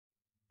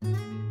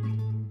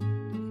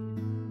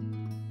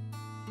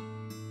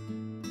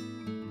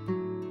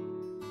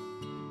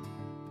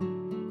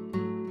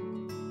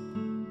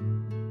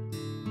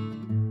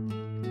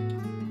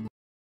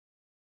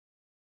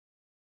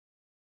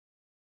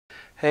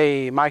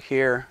Hey, Mike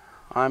here.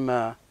 I'm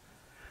going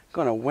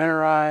to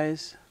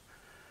winterize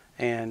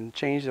and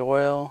change the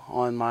oil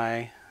on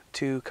my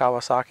two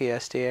Kawasaki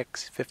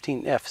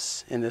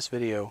STX-15Fs in this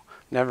video.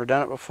 Never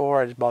done it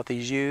before. I just bought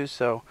these used,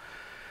 so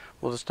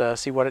we'll just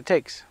see what it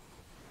takes.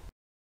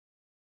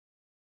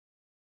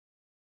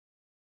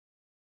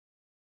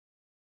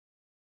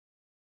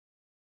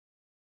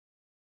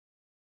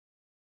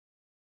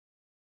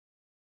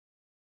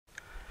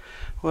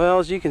 Well,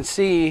 as you can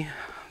see,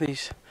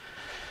 these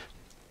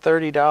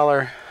 $30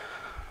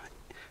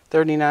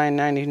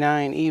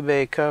 $39.99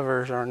 eBay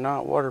covers are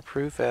not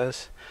waterproof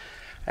as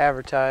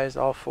advertised.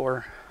 All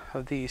four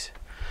of these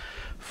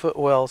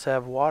footwells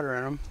have water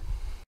in them.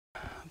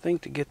 I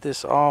think to get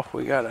this off,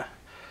 we gotta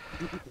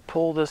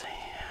pull this,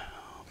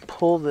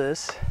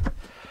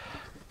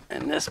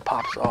 and this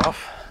pops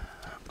off.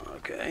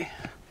 Okay,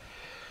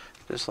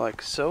 just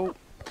like so.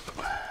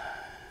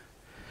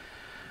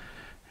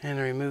 And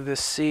to remove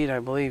this seat, I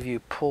believe you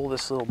pull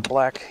this little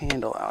black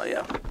handle out.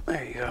 Yeah,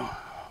 there you go.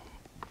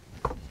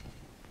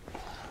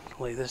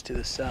 Lay this to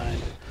the side.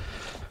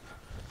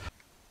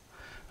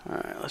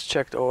 Alright, let's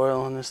check the oil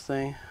on this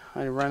thing.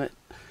 I run it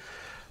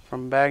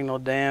from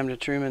Bagnell Dam to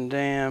Truman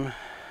Dam,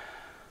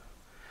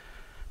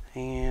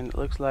 and it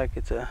looks like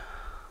it's I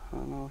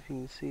don't know if you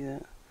can see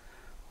that, a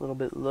little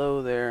bit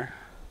low there.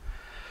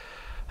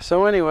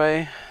 So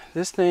anyway,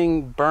 this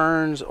thing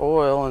burns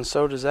oil, and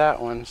so does that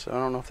one. So I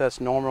don't know if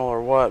that's normal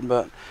or what,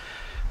 but it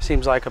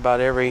seems like about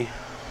every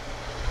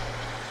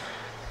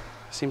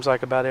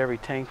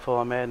tank full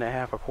I'm adding a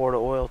half a quart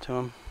of oil to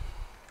them.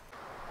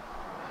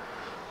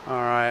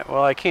 Alright,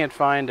 well, I can't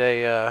find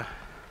a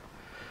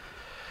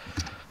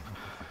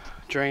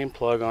drain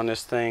plug on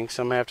this thing,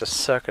 so I'm going to have to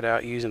suck it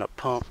out using a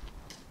pump.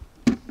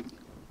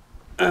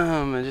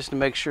 And just to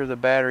make sure the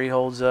battery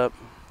holds up,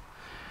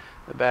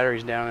 the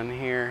battery's down in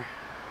here.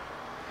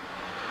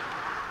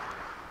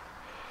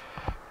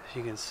 As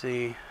you can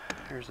see,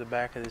 there's the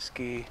back of the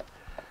ski.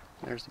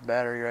 There's the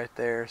battery right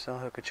there, so I'll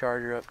hook a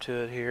charger up to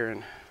it here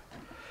and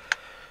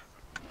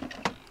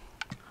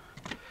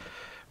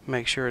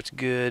make sure it's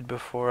good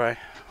before I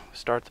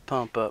start the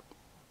pump up.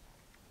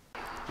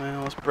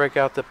 Well, let's break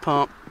out the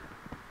pump.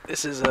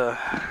 This is a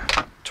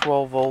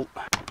 12-volt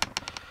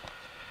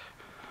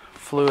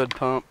fluid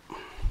pump.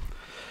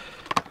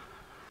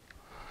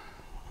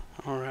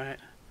 Alright.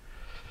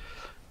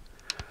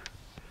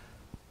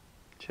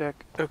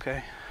 Check.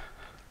 Okay.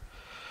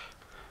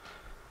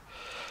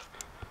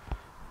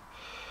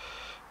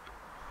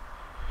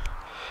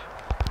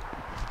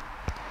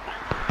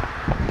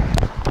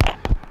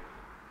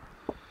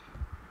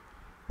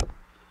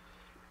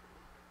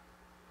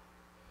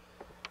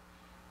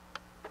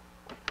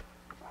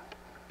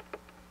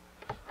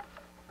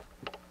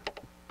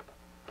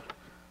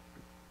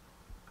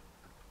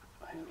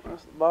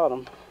 That's the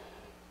bottom.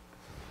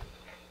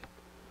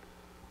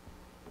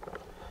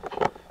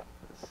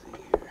 Let's see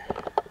here.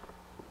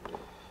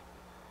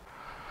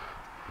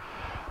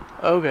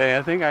 Okay,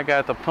 I think I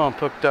got the pump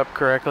hooked up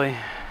correctly.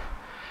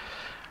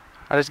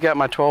 I just got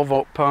my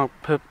 12-volt pump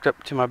hooked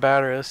up to my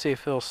battery. Let's see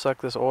if it'll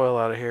suck this oil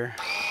out of here.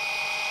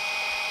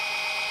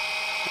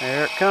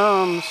 There it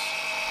comes.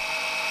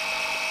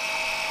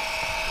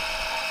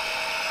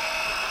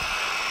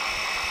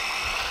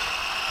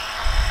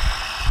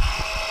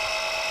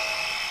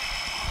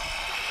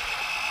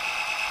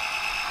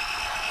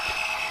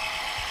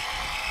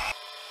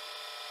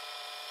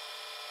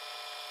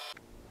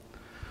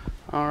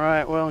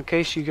 Alright, well, in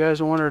case you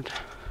guys wondered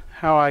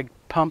how I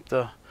pump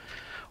the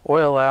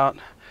oil out,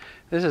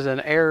 this is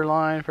an air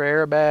line for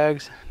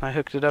airbags. I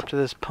hooked it up to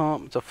this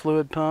pump. It's a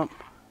fluid pump.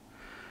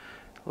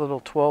 A little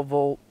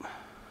 12-volt,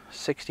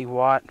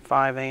 60-watt,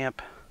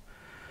 5-amp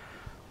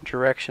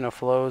direction of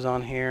flows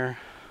on here.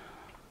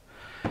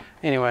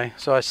 Anyway,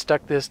 so I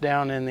stuck this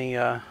down in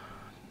the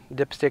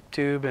dipstick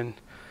tube, and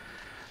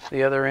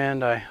the other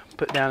end I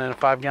put down in a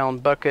 5-gallon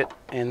bucket,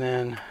 and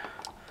then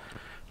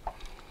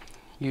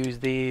use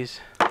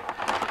these.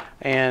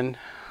 And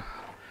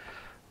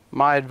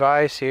my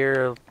advice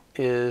here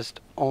is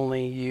to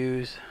only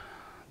use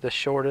the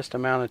shortest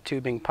amount of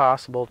tubing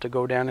possible to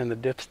go down in the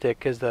dipstick,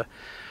 because the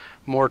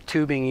more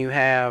tubing you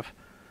have,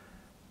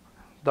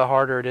 the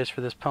harder it is for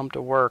this pump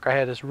to work. I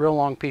had this real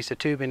long piece of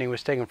tubing. It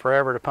was taking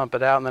forever to pump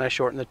it out, and then I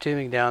shortened the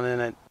tubing down,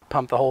 and it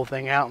pumped the whole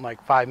thing out in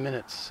like 5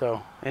 minutes.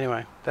 So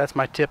anyway, that's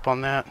my tip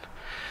on that.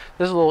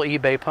 This is a little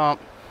eBay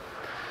pump.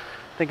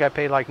 I think I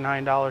paid like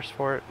 $9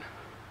 for it.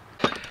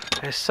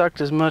 I sucked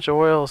as much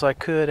oil as I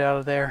could out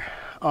of there.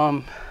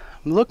 I'm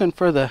looking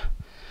for the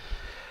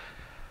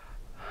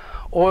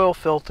oil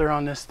filter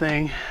on this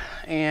thing,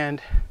 and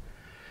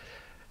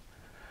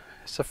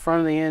it's the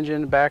front of the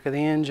engine, the back of the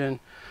engine.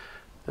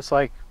 It's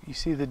like, you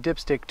see the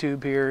dipstick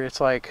tube here,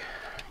 it's like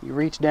you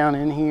reach down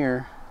in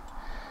here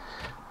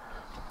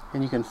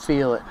and you can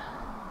feel it.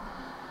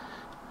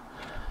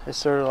 It's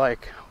sort of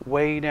like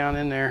way down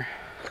in there.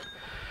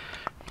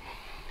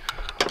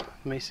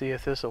 Let me see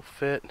if this will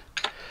fit.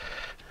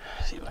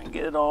 See if I can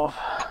get it off.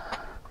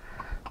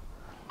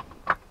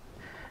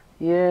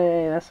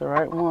 Yay, that's the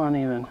right one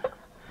even.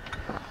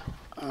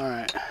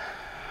 Alright,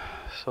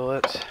 so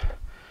let's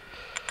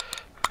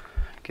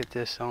get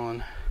this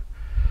on.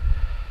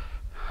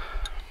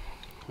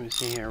 Let me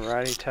see here,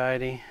 righty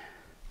tighty,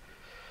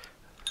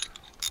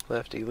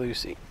 lefty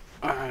loosey.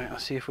 Alright,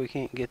 let's see if we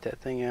can't get that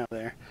thing out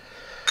there.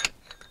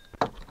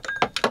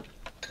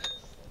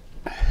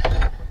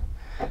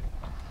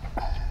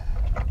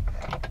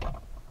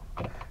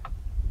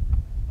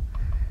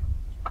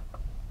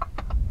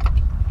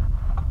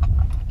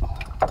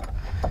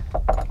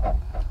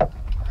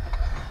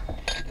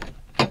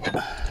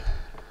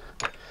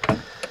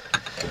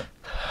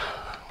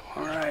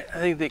 I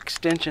think the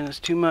extension is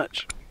too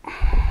much.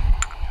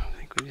 I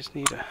think we just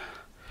need a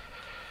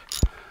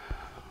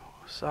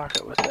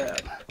socket with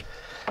that.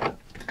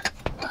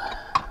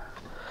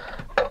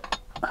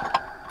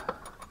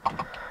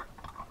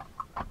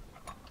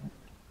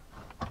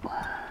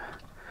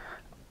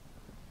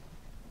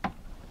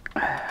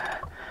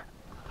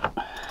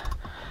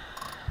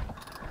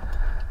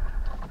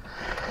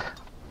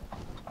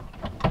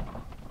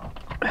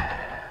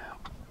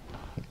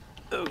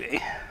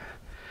 Okay.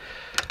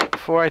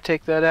 Before I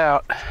take that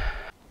out.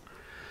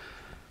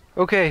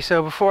 Okay,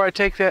 so before I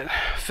take that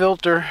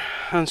filter,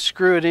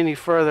 unscrew it any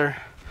further,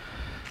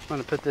 I'm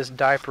going to put this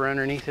diaper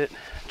underneath it,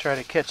 try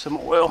to catch some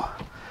oil.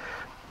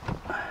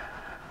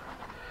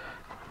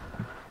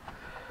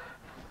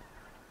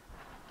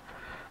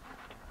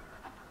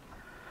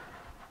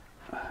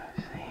 Let's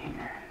see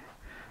here.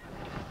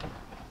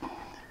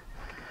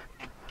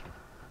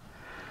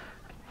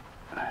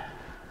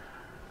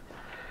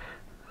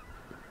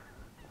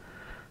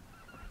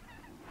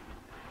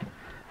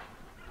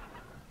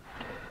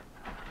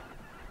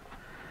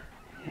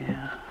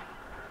 Yeah,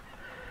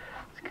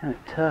 it's kind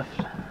of tough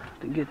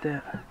to get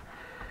that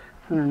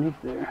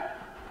underneath there.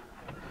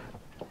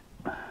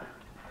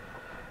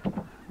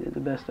 Did the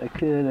best I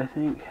could, I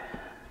think.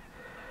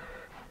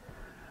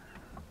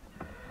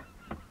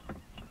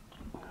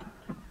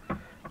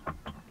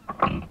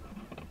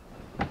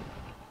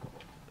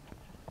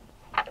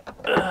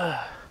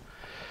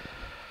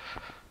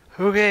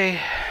 Okay,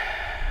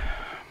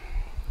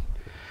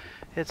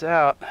 it's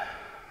out.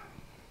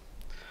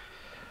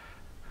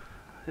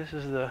 This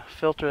is the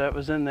filter that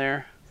was in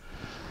there.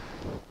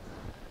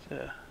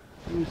 So,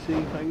 let me see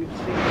if I can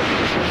see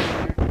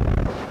it.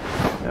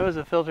 That was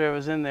the filter that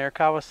was in there.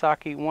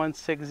 Kawasaki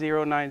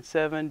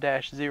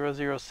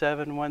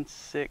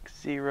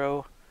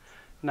 16097-007,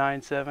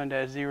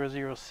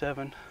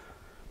 16097-007.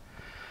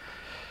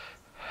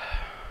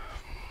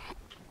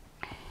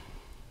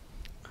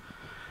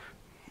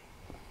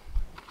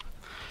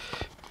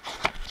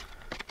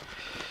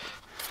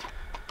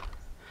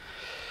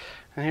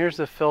 And here's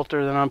the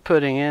filter that I'm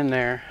putting in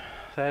there.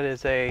 That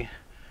is a,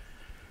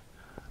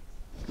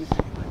 let me see if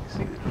I can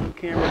see this on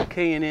camera,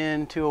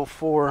 K&N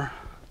 204.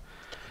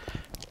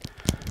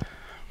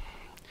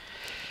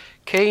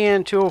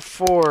 K&N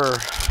 204.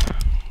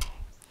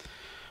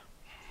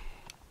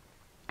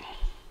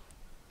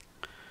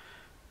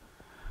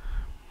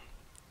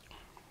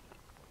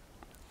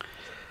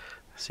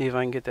 See if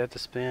I can get that to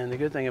spin. The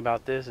good thing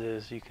about this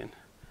is you can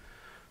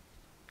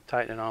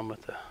tighten it on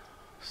with the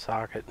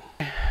socket.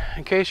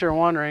 In case you're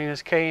wondering,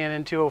 this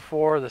K&N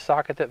 204, the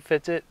socket that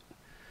fits it,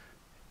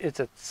 it's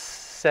a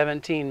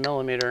 17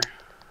 millimeter.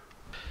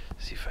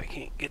 See if I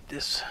can't get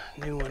this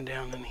new one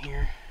down in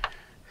here.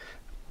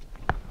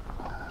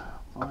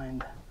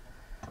 Find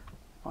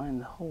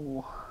the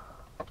hole.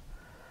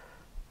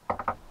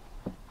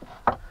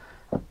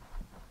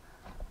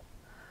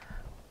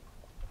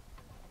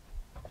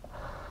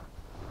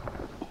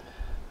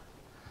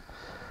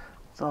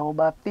 It's all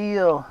by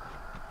feel.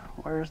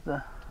 Where's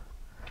the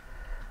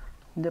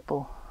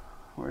nipple?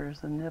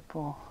 Where's the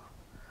nipple?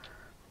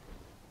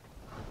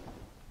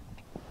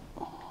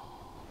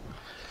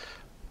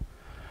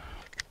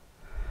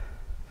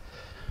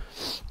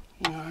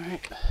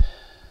 Alright.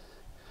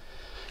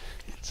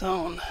 It's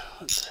on.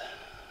 Let's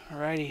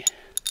righty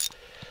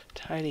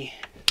tighty.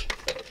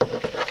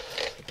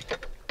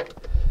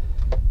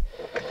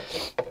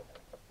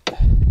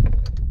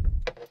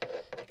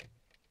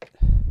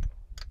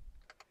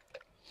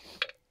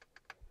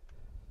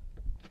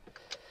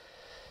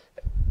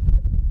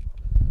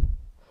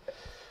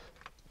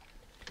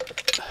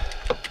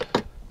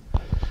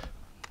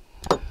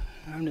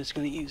 I'm just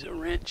going to use a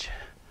wrench.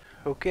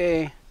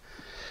 Okay.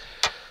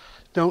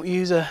 Don't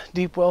use a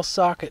deep well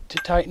socket to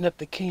tighten up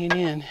the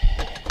K&N.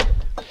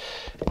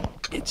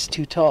 It's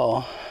too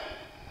tall.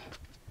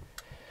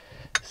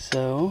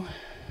 So,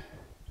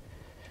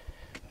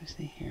 let me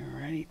see here,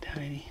 righty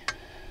tighty.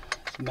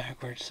 It's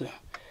backwards, so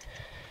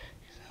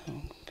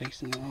I'm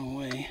facing the wrong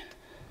way.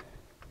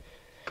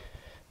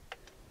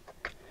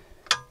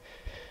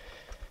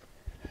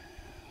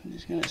 I'm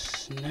just going to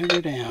snug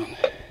her down.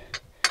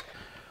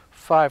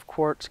 5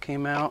 quarts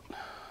came out,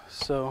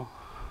 so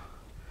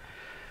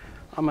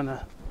I'm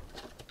gonna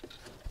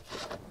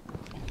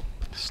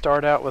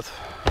start out with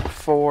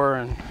 4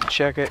 and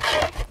check it.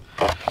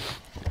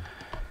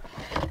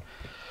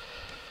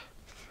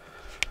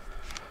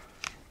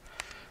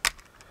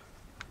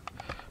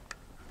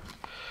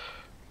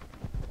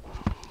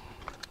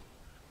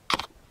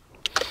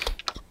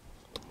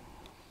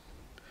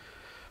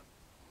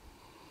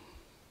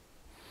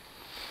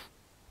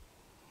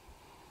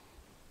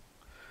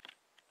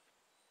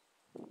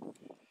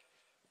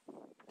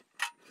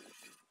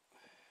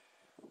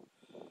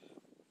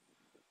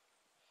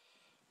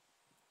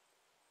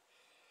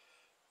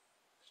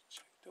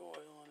 the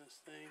oil on this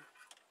thing.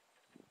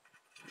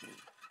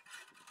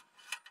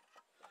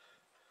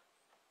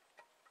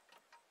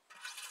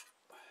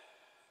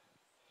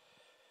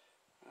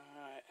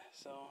 Alright,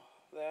 so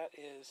that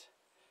is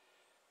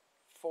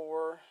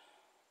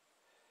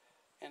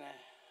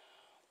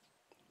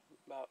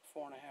about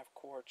 4.5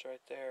 quarts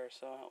right there,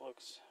 so it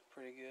looks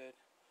pretty good.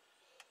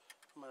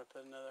 I'm going to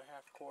put another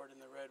half quart in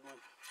the red one.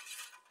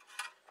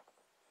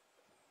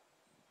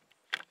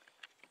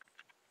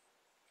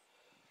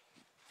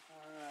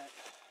 Alright.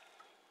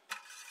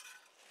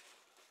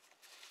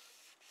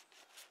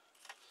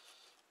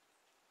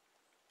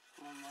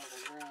 On level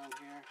ground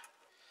here.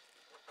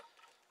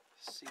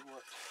 See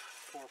what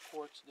 4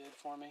 quarts did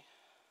for me.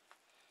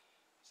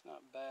 It's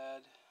not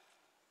bad.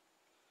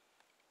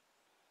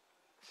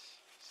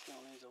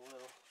 Still needs a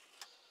little.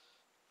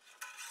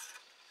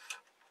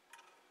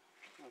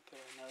 I'll put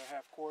another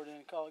half quart in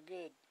and call it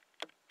good.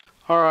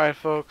 Alright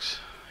folks,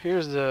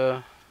 here's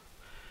the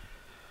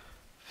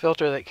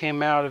filter that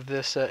came out of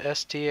this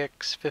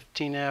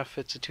STX-15F.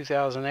 It's a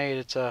 2008.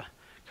 It's a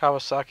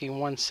Kawasaki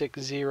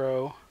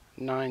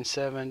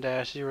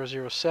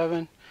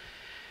 16097-007,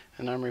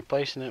 and I'm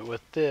replacing it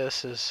with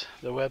this, as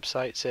the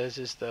website says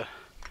is the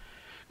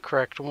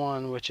correct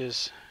one, which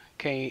is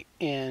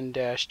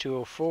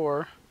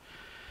KN-204.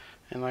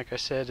 And like I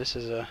said, this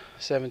is a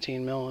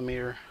 17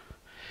 millimeter.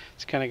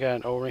 It's kind of got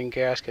an O-ring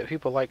gasket.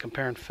 People like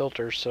comparing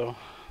filters, so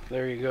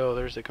there you go.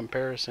 There's the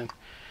comparison.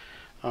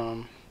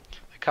 The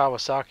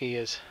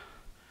Kawasaki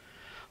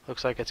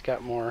looks like it's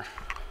got more,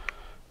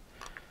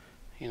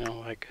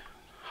 like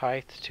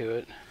height to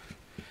it.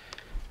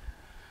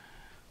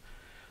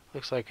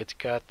 Looks like it's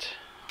got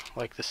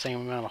like the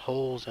same amount of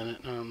holes in it.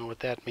 I don't know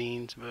what that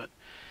means, but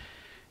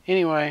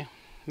anyway,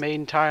 made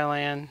in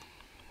Thailand,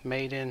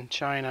 made in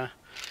China.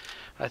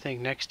 I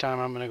think next time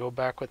I'm going to go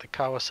back with the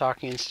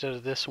Kawasaki instead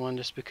of this one,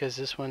 just because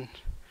this one,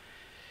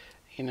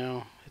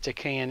 it's a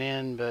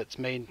K&N, but it's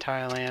made in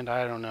Thailand.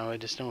 I don't know,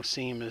 it just don't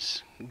seem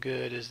as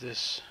good as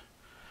this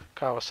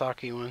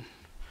Kawasaki one.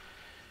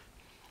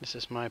 This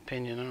is my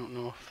opinion. I don't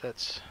know if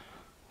that's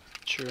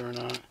true or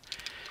not.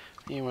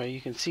 Anyway,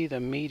 you can see the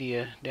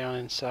media down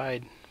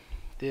inside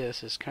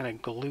this is kind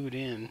of glued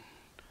in.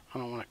 I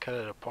don't want to cut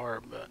it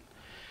apart, but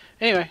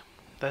anyway,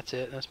 that's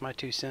it. That's my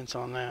 2 cents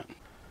on that.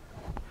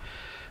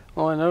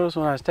 Well, I noticed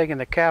when I was taking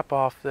the cap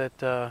off that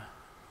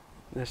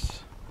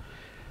this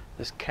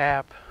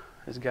cap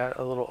has got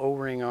a little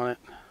O-ring on it.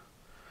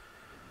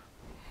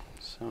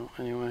 So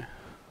anyway,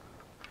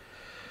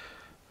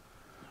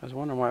 I was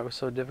wondering why it was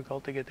so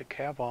difficult to get the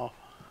cap off.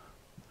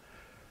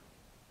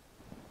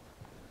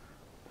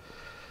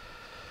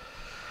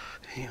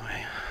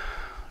 Anyway,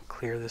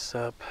 clear this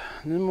up,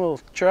 and then we'll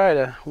try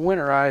to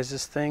winterize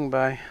this thing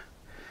by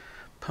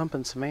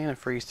pumping some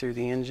antifreeze through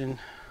the engine.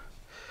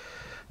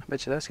 I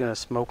bet you that's going to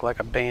smoke like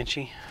a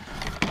Banshee.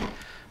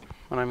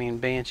 When I mean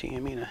Banshee, I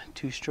mean a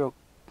 2-stroke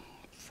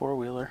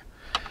 4-wheeler.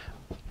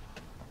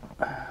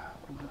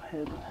 We'll go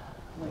ahead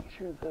and make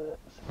sure that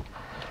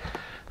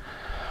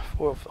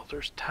oil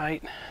filter's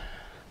tight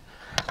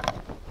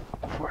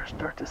before I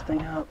start this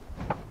thing up.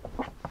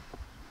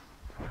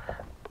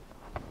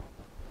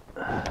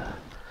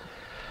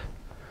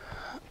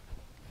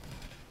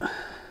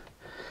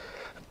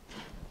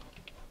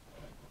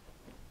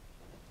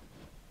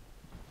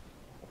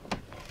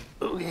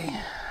 Okay.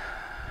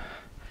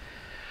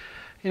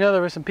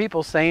 There were some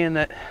people saying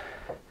that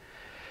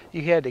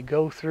you had to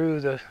go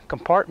through the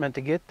compartment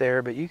to get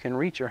there, but you can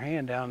reach your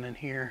hand down in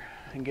here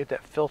and get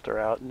that filter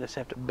out and just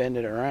have to bend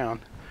it around.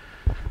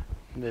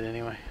 But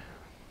anyway.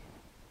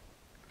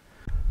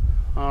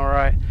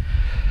 Alright.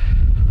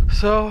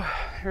 So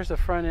here's the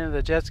front end of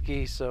the jet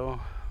ski. So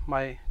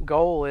my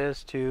goal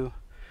is to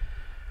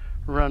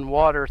run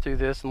water through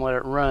this and let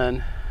it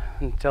run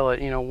until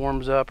it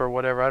warms up or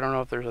whatever. I don't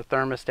know if there's a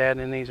thermostat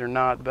in these or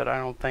not, but I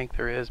don't think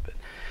there is. But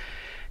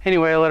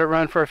anyway, let it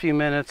run for a few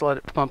minutes, let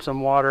it pump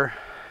some water,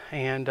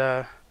 and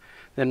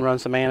then run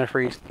some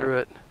antifreeze through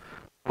it,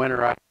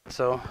 winterize it.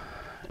 So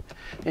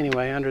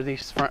anyway, under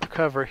this front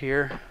cover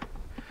here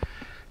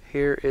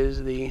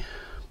is the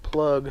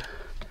plug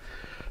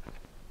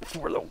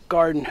for the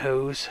garden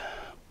hose.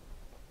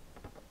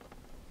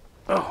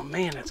 Oh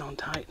man, it's on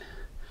tight.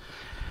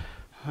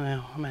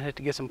 Well, I'm gonna have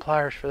to get some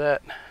pliers for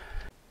that.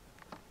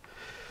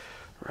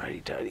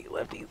 Righty tighty,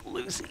 lefty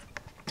loosey.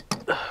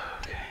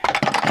 Okay,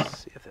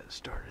 let's see if that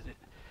started it.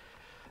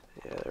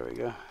 Yeah, there we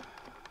go.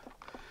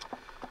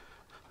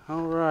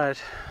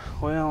 Alright,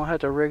 well, I'll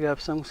have to rig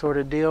up some sort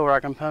of deal where I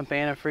can pump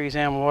antifreeze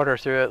and water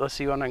through it. Let's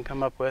see what I can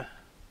come up with.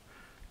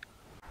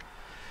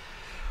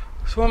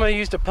 So what I'm going to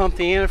use to pump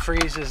the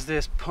antifreeze is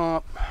this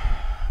pump.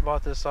 I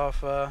bought this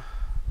off a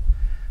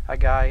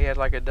guy. He had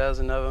like a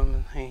dozen of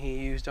them, and he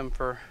used them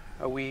for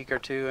a week or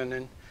two and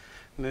then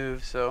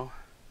moved. So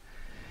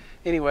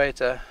anyway,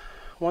 it's a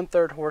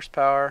 1/3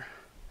 horsepower,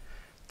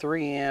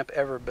 3 amp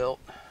Everbuilt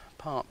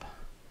pump.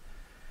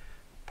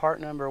 Part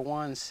number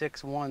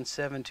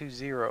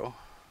 161720.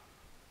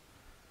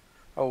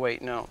 Oh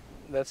wait, no,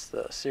 that's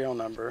the serial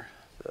number.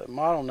 The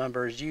model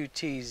number is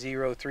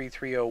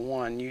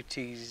UT03301,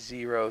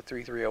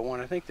 UT03301.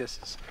 I think this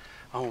is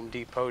a Home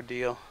Depot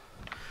deal.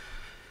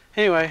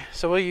 Anyway,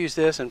 so we'll use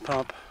this and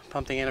pump the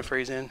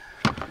antifreeze in.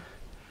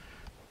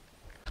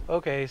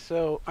 Okay,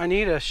 so I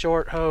need a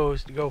short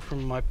hose to go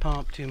from my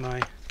pump to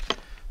my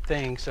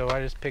thing, so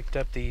I just picked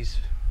up these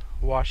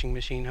washing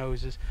machine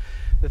hoses.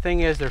 The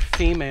thing is, they're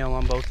female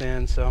on both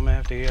ends, so I'm gonna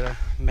have to get a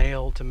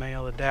male to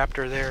male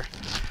adapter there.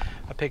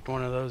 I picked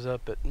one of those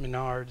up at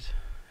Menards.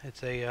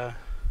 It's a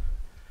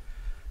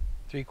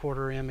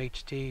 3/4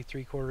 MHT,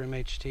 3/4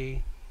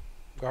 MHT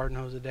garden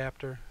hose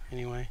adapter.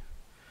 Anyway,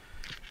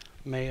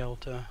 male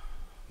to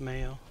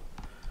male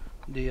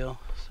deal,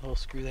 so I'll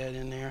screw that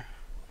in there.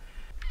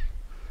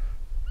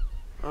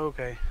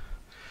 Okay,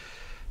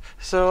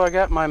 so I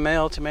got my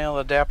male to male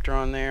adapter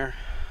on there,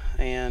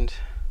 and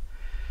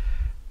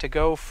to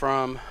go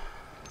from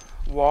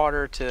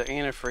water to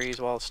antifreeze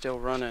while it's still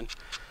running,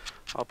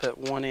 I'll put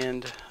one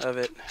end of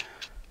it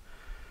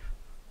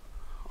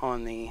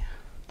on the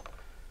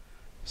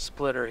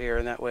splitter here,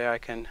 and that way I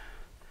can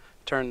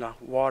turn the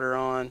water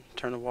on,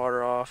 turn the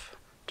water off,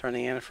 turn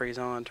the antifreeze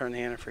on, turn the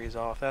antifreeze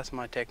off. That's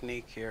my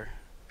technique here.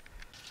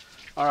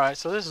 Alright,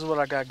 so this is what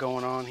I got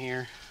going on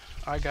here.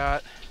 I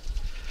got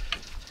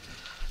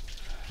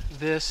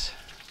this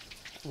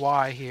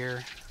Y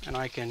here, and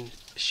I can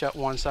shut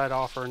one side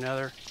off or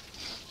another.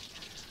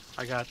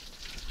 I got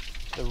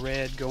the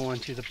red going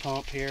to the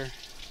pump here,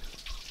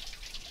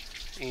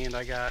 and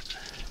I got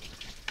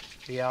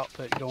the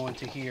output going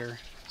to here.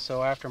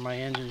 So after my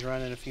engine's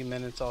running a few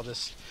minutes, I'll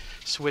just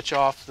switch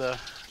off the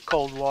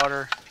cold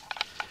water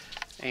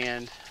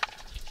and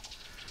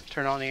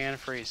turn on the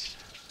antifreeze.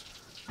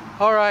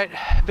 Alright,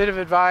 bit of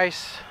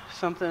advice,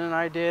 something that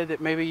I did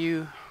that maybe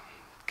you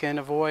can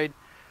avoid.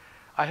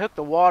 I hooked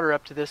the water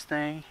up to this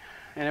thing,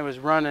 and it was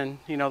running,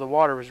 you know, the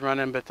water was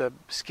running, but the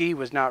ski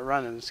was not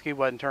running. The ski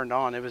wasn't turned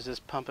on. It was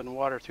just pumping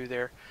water through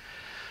there.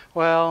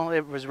 Well,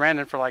 it was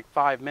running for like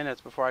 5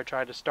 minutes before I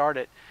tried to start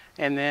it,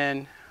 and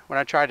then when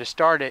I tried to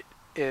start it,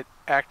 it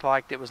acted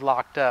like it was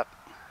locked up,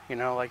 you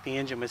know, like the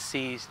engine was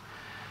seized.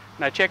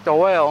 And I checked the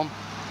oil,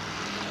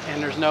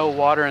 and there's no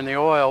water in the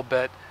oil,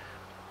 but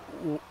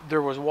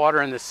there was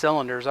water in the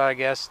cylinders. I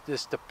guess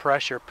the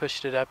pressure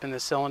pushed it up in the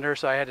cylinder,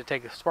 so I had to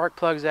take the spark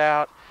plugs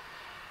out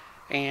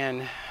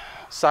and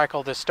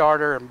cycle the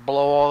starter and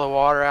blow all the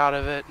water out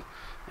of it.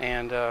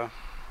 And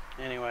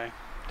anyway,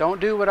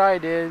 don't do what I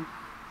did.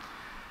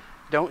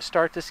 Don't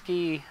start the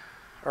ski,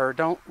 or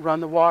don't run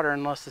the water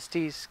unless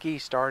the ski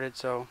started.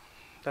 So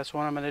that's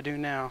what I'm going to do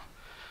now.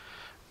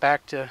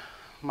 Back to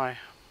my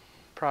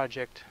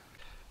project.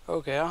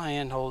 Okay, I'll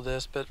hand hold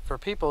this, but for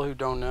people who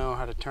don't know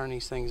how to turn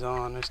these things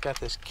on, it's got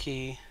this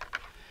key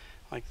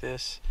like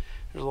this.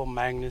 There's little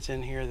magnets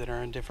in here that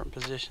are in different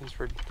positions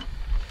for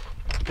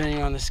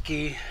depending on the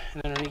ski,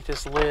 and underneath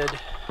this lid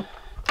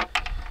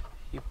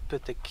you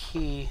put the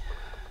key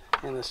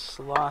in the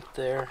slot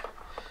there.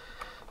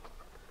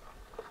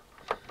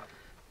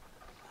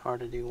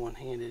 Hard to do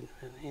one-handed,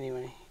 but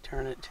anyway, you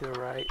turn it to the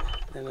right,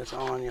 then it's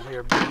on, you'll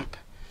hear a beep,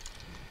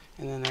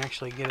 and then to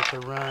actually get it to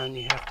run,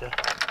 you have to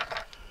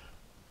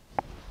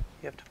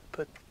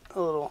put a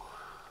little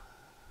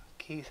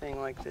key thing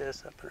like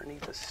this up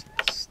underneath the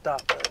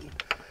stop button,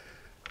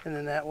 and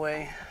then that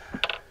way,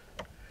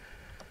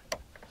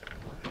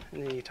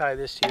 and then you tie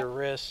this to your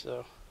wrist.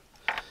 So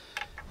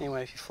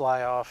anyway, if you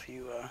fly off,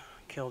 you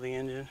kill the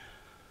engine.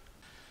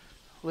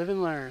 Live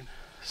and learn.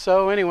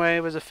 So anyway,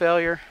 it was a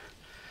failure.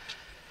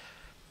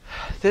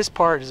 This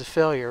part is a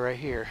failure right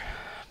here,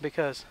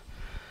 because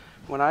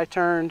when I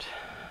turned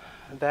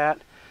that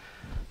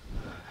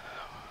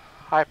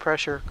high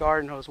pressure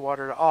garden hose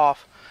water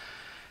off,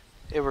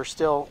 it was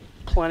still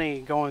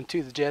plenty going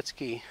to the jet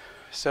ski,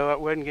 so it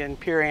wasn't getting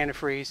pure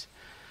antifreeze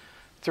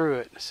through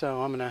it.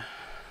 So I'm gonna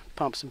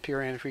pump some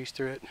pure antifreeze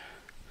through it.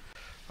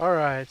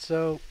 Alright,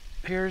 so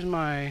here's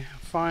my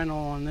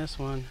final on this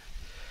one.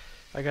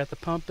 I got the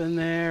pump in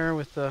there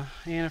with the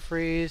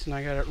antifreeze, and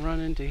I got it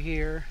running to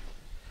here.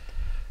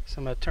 So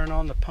I'm going to turn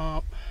on the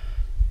pump,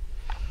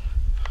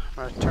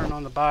 or turn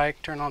on the bike,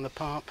 turn on the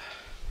pump,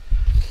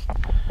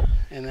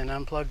 and then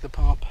unplug the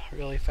pump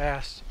really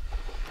fast.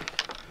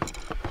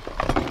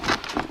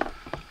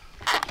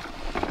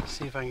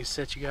 See if I can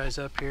set you guys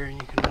up here and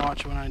you can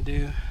watch when I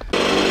do.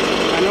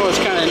 I know it's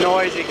kind of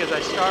noisy because I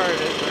started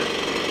it, but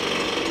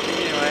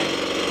anyway,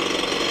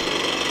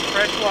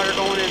 fresh water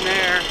going in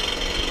there.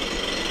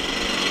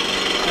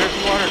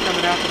 There's water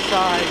coming out the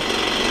side.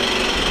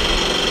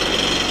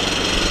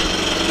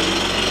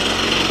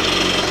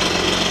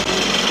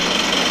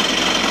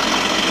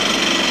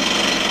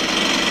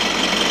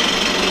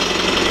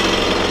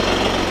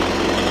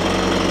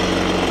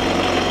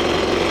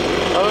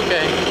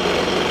 Okay,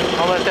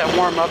 I'll let that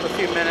warm up a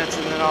few minutes,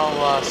 and then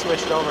I'll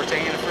switch it over to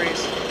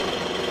antifreeze.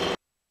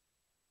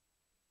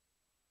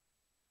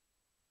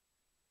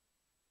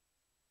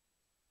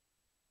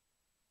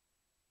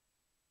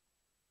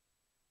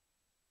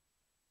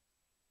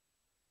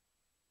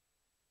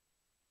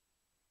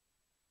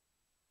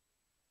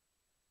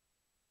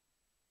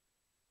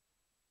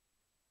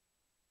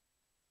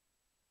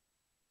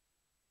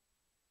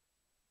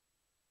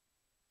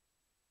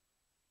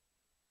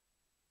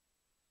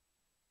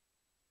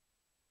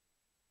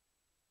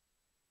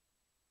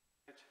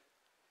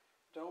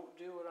 don't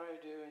do what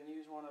I do and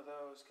use one of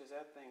those, because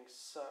that thing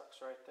sucks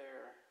right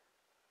there.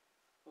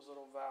 Those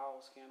little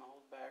valves can't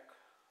hold back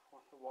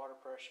the water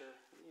pressure,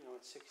 you know,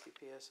 at 60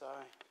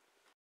 psi.